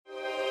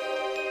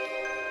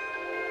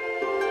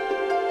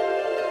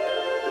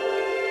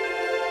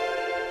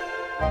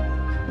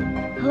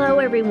Hello,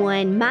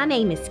 everyone. My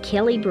name is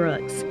Kelly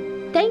Brooks.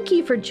 Thank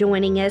you for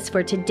joining us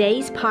for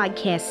today's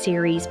podcast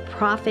series,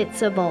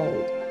 Prophets of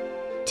Old.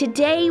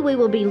 Today, we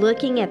will be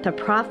looking at the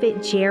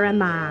prophet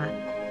Jeremiah.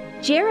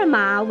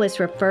 Jeremiah was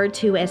referred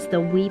to as the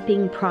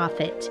weeping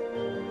prophet.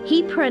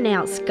 He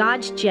pronounced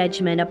God's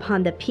judgment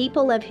upon the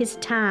people of his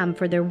time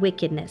for their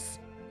wickedness.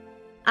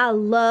 I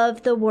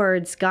love the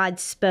words God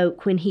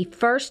spoke when he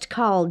first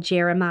called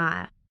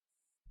Jeremiah.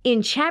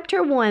 In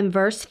chapter 1,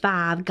 verse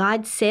 5,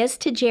 God says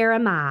to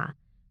Jeremiah,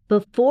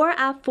 "Before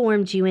I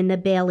formed you in the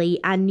belly,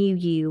 I knew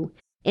you,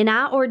 and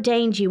I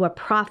ordained you a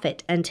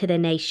prophet unto the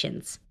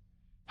nations."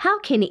 How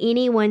can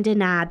anyone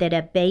deny that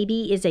a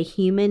baby is a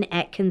human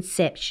at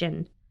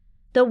conception?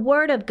 The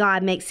Word of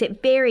God makes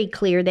it very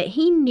clear that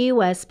He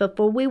knew us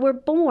before we were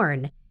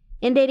born,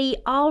 and that He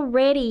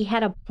already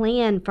had a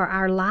plan for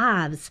our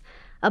lives,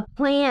 a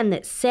plan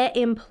that's set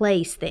in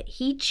place that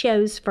He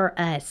chose for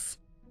us.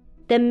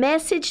 The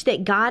message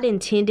that God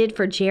intended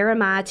for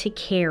Jeremiah to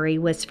carry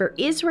was for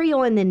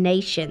Israel and the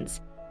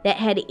nations that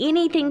had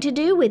anything to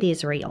do with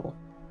Israel.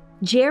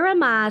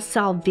 Jeremiah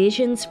saw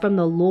visions from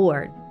the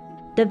Lord,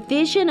 the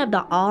vision of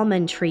the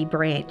almond tree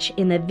branch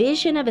and the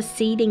vision of a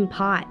seething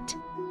pot.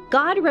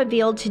 God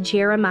revealed to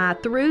Jeremiah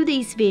through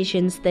these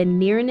visions the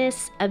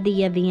nearness of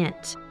the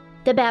event.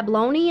 The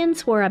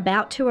Babylonians were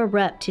about to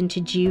erupt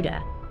into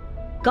Judah.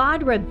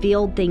 God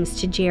revealed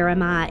things to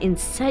Jeremiah in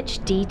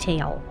such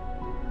detail.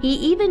 He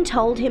even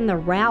told him the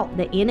route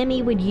the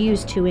enemy would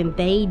use to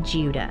invade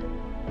Judah.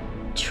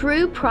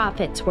 True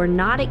prophets were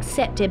not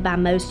accepted by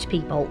most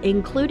people,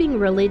 including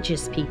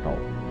religious people.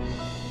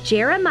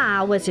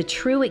 Jeremiah was a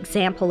true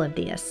example of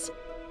this.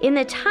 In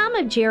the time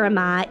of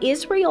Jeremiah,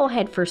 Israel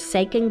had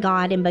forsaken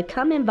God and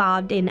become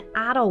involved in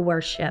idol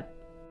worship.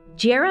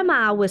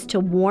 Jeremiah was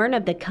to warn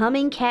of the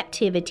coming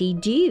captivity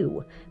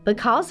due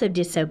because of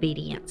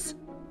disobedience.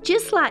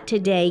 Just like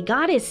today,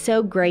 God is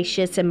so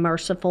gracious and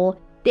merciful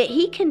that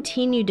He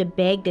continued to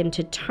beg them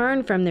to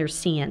turn from their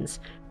sins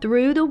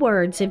through the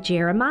words of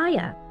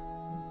Jeremiah.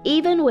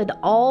 Even with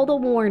all the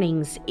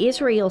warnings,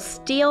 Israel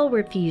still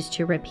refused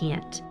to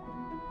repent.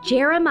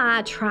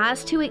 Jeremiah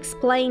tries to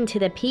explain to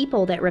the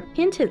people that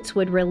repentance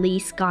would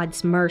release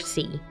God's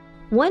mercy.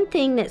 One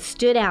thing that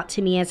stood out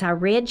to me as I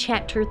read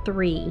chapter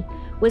 3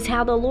 was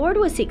how the Lord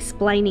was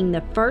explaining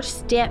the first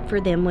step for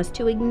them was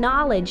to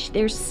acknowledge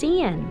their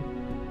sin,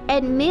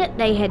 admit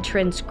they had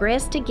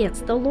transgressed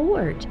against the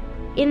Lord.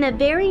 In the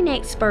very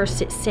next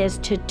verse, it says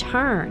to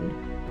turn.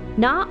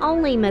 Not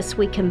only must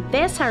we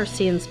confess our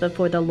sins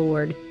before the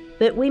Lord,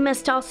 but we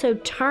must also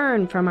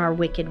turn from our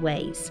wicked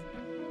ways.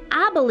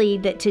 I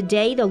believe that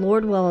today the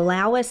Lord will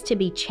allow us to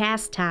be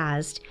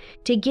chastised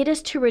to get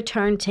us to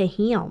return to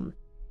Him.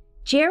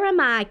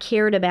 Jeremiah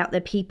cared about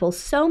the people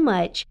so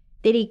much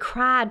that he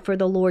cried for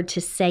the Lord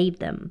to save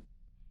them.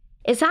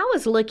 As I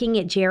was looking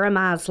at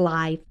Jeremiah's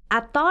life,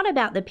 I thought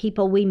about the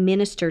people we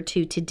minister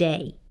to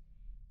today.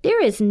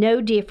 There is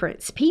no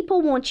difference.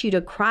 People want you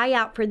to cry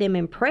out for them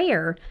in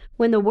prayer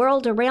when the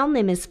world around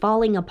them is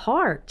falling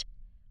apart.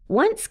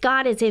 Once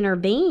God has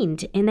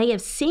intervened and they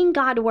have seen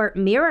God work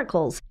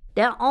miracles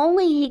that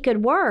only He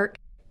could work,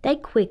 they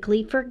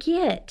quickly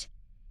forget.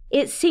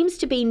 It seems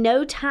to be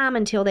no time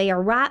until they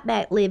are right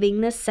back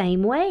living the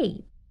same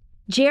way.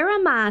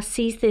 Jeremiah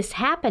sees this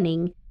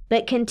happening,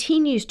 but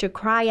continues to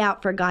cry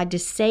out for God to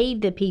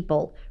save the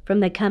people from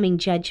the coming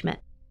judgment.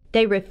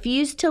 They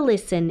refused to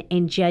listen,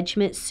 and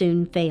judgment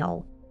soon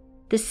fell.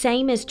 The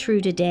same is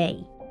true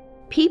today.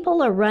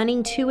 People are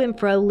running to and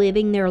fro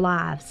living their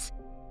lives.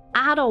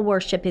 Idol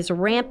worship is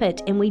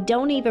rampant, and we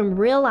don't even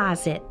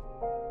realize it.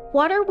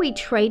 What are we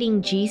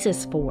trading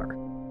Jesus for?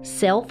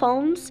 Cell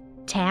phones,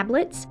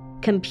 tablets,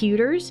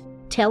 computers,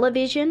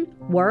 television,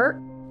 work,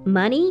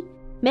 money,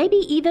 maybe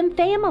even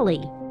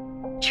family.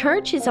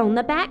 Church is on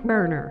the back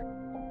burner.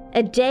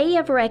 A day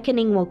of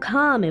reckoning will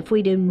come if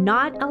we do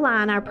not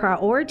align our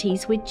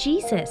priorities with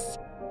Jesus.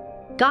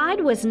 God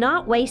was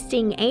not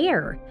wasting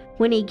air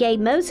when He gave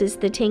Moses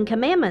the 10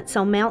 Commandments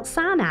on Mount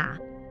Sinai.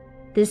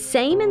 The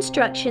same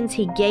instructions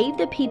He gave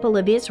the people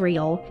of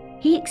Israel,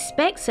 He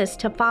expects us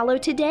to follow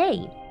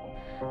today.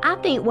 I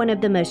think one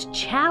of the most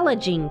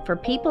challenging for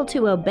people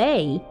to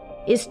obey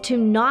is to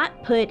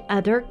not put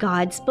other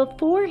gods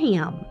before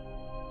Him.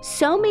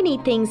 So many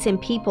things and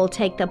people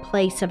take the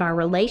place of our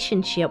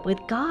relationship with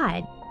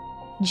God.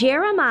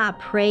 Jeremiah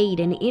prayed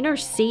and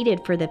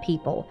interceded for the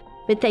people,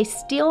 but they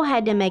still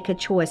had to make a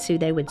choice who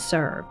they would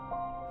serve.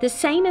 The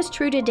same is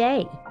true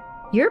today.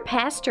 Your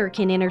pastor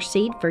can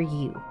intercede for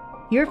you.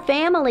 Your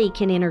family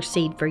can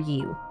intercede for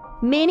you.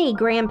 Many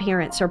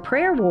grandparents are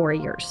prayer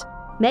warriors.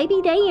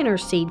 Maybe they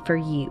intercede for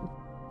you.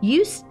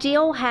 You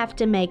still have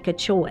to make a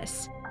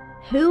choice.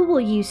 Who will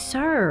you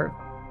serve?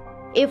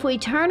 If we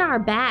turn our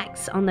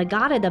backs on the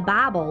God of the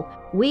Bible,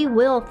 we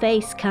will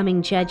face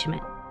coming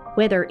judgment,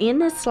 whether in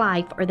this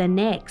life or the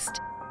next.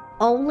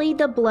 Only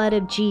the blood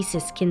of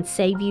Jesus can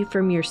save you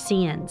from your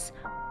sins.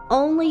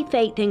 Only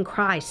faith in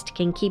Christ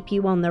can keep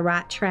you on the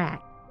right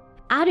track.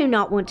 I do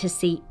not want to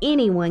see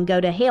anyone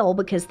go to hell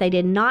because they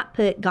did not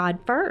put God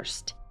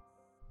first.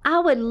 I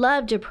would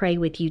love to pray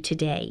with you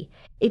today.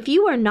 If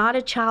you are not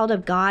a child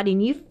of God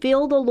and you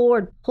feel the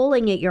Lord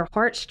pulling at your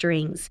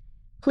heartstrings,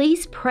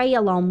 please pray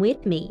along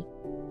with me.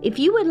 If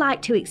you would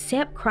like to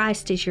accept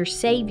Christ as your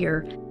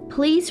Savior,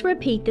 please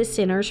repeat the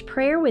sinner's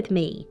prayer with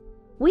me.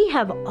 We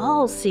have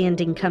all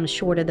sinned and come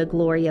short of the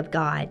glory of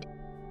God.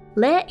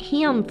 Let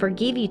Him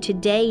forgive you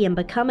today and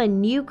become a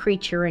new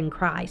creature in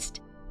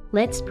Christ.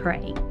 Let's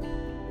pray.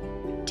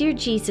 Dear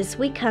Jesus,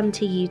 we come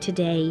to you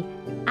today.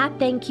 I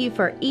thank you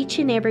for each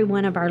and every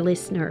one of our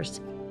listeners.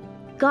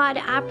 God,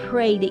 I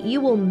pray that you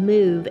will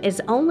move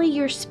as only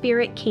your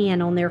Spirit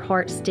can on their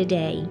hearts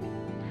today.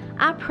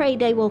 I pray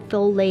they will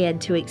feel led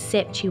to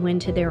accept you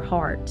into their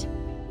heart.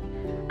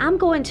 I'm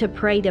going to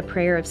pray the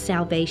prayer of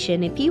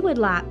salvation. If you would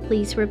like,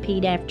 please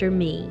repeat after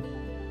me.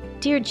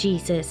 Dear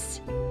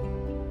Jesus,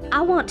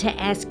 I want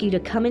to ask you to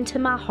come into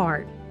my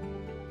heart.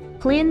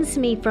 Cleanse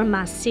me from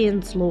my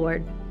sins,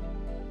 Lord.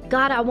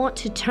 God, I want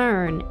to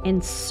turn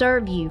and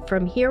serve you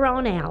from here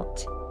on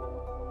out.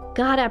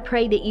 God, I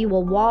pray that you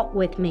will walk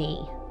with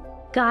me.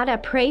 God, I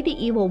pray that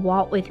you will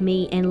walk with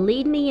me and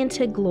lead me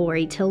into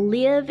glory to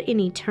live in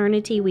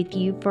eternity with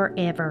you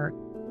forever.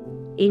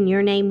 In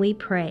your name we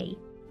pray.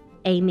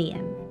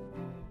 Amen.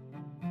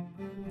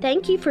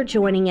 Thank you for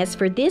joining us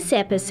for this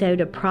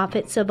episode of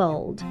Prophets of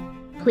Old.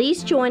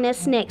 Please join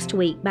us next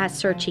week by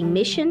searching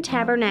Mission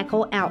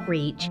Tabernacle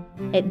Outreach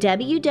at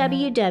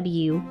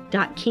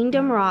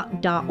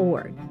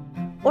www.kingdomrock.org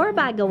or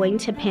by going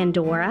to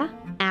Pandora,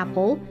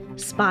 Apple,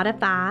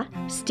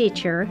 Spotify,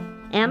 Stitcher,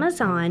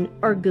 Amazon,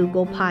 or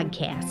Google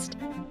Podcast.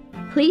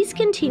 Please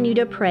continue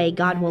to pray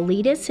God will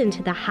lead us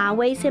into the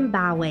highways and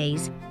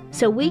byways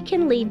so we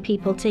can lead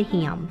people to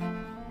Him.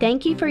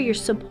 Thank you for your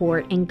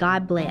support and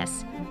God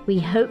bless. We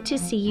hope to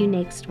see you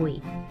next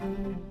week.